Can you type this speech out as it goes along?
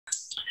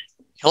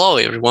Hello,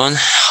 everyone.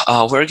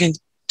 We're going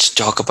to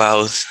talk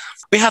about.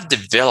 We have the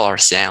Velar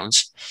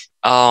sounds.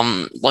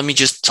 Let me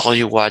just tell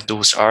you what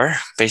those are.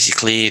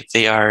 Basically,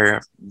 they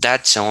are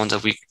that sound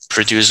that we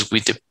produce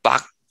with the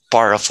back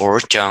part of our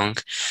tongue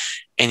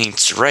and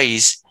its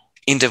raised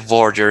in the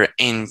border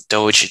and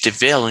touch the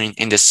velar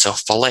in the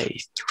soft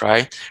palate,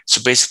 right?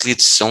 So basically,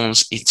 it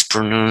sounds it's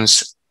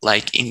pronounced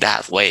like in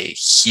that way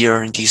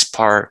here in this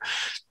part.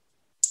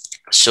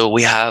 So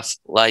we have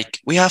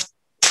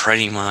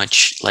pretty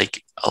much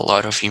like a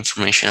lot of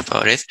information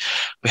about it.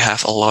 We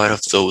have a lot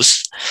of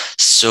those.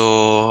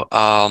 So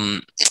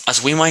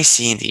as we might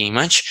see in the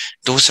image,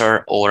 those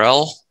are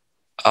oral.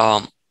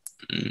 um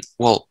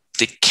well,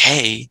 the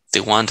K,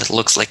 the one that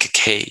looks like a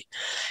K,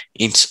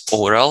 it's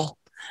oral.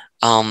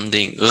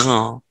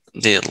 The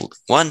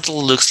one that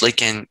looks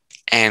like an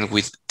N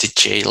with the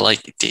J,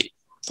 like the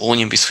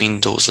volume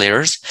between those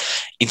letters,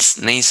 it's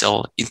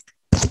nasal. It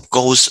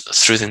goes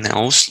through the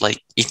nose,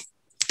 like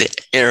the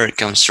air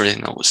comes through the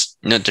nose,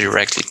 not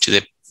directly to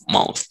the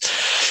mouth.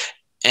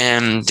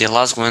 And the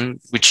last one,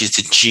 which is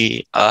the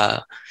G,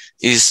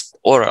 is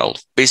oral.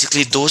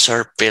 Basically, those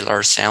are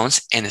velar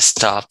sounds and a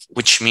stop,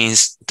 which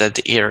means that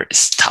the air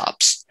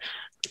stops,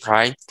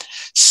 right?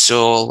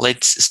 So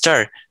let's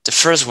start. The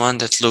first one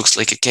that looks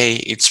like a K,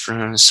 it's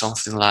pronounced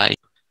something like.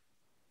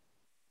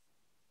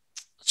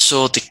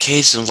 So the K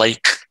is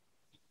like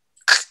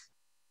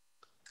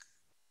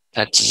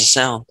that's the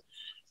sound.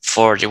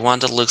 For the one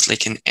that looks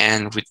like an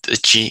N with a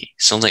G,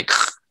 so like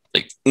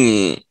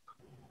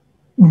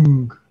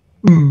Ung,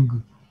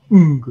 ung,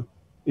 ung.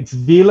 It's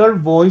velar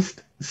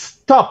voiced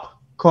stop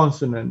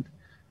consonant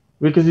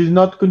because it's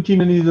not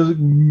continually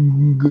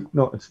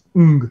no, it's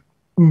ung,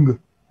 ung.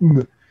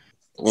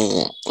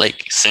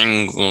 like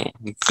sing,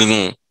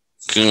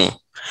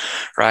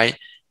 right?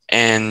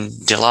 And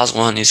the last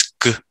one is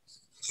g,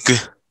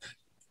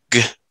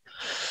 g.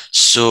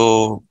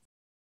 So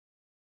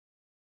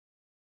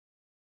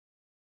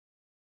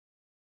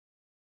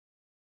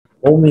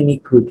How many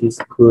cookies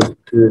cook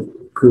if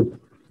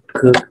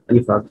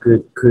a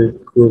good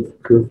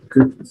cook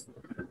cookies?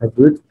 A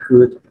good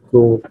cook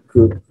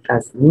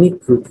as many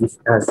cookies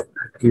as a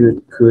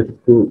good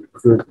cook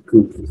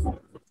cookies.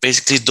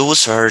 basically,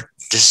 those are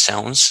the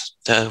sounds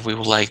that we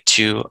would like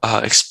to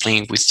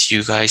explain with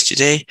you guys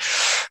today.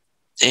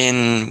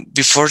 And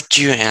before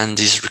you end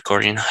this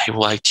recording, I would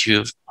like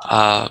to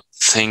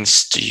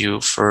thanks to you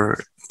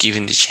for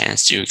giving the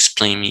chance to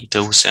explain me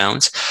those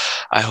sounds.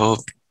 I hope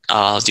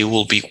they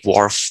will be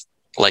worth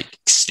like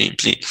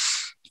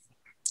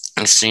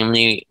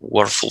extremely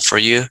worthful for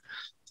you,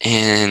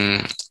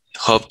 and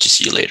hope to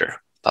see you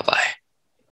later. Bye bye.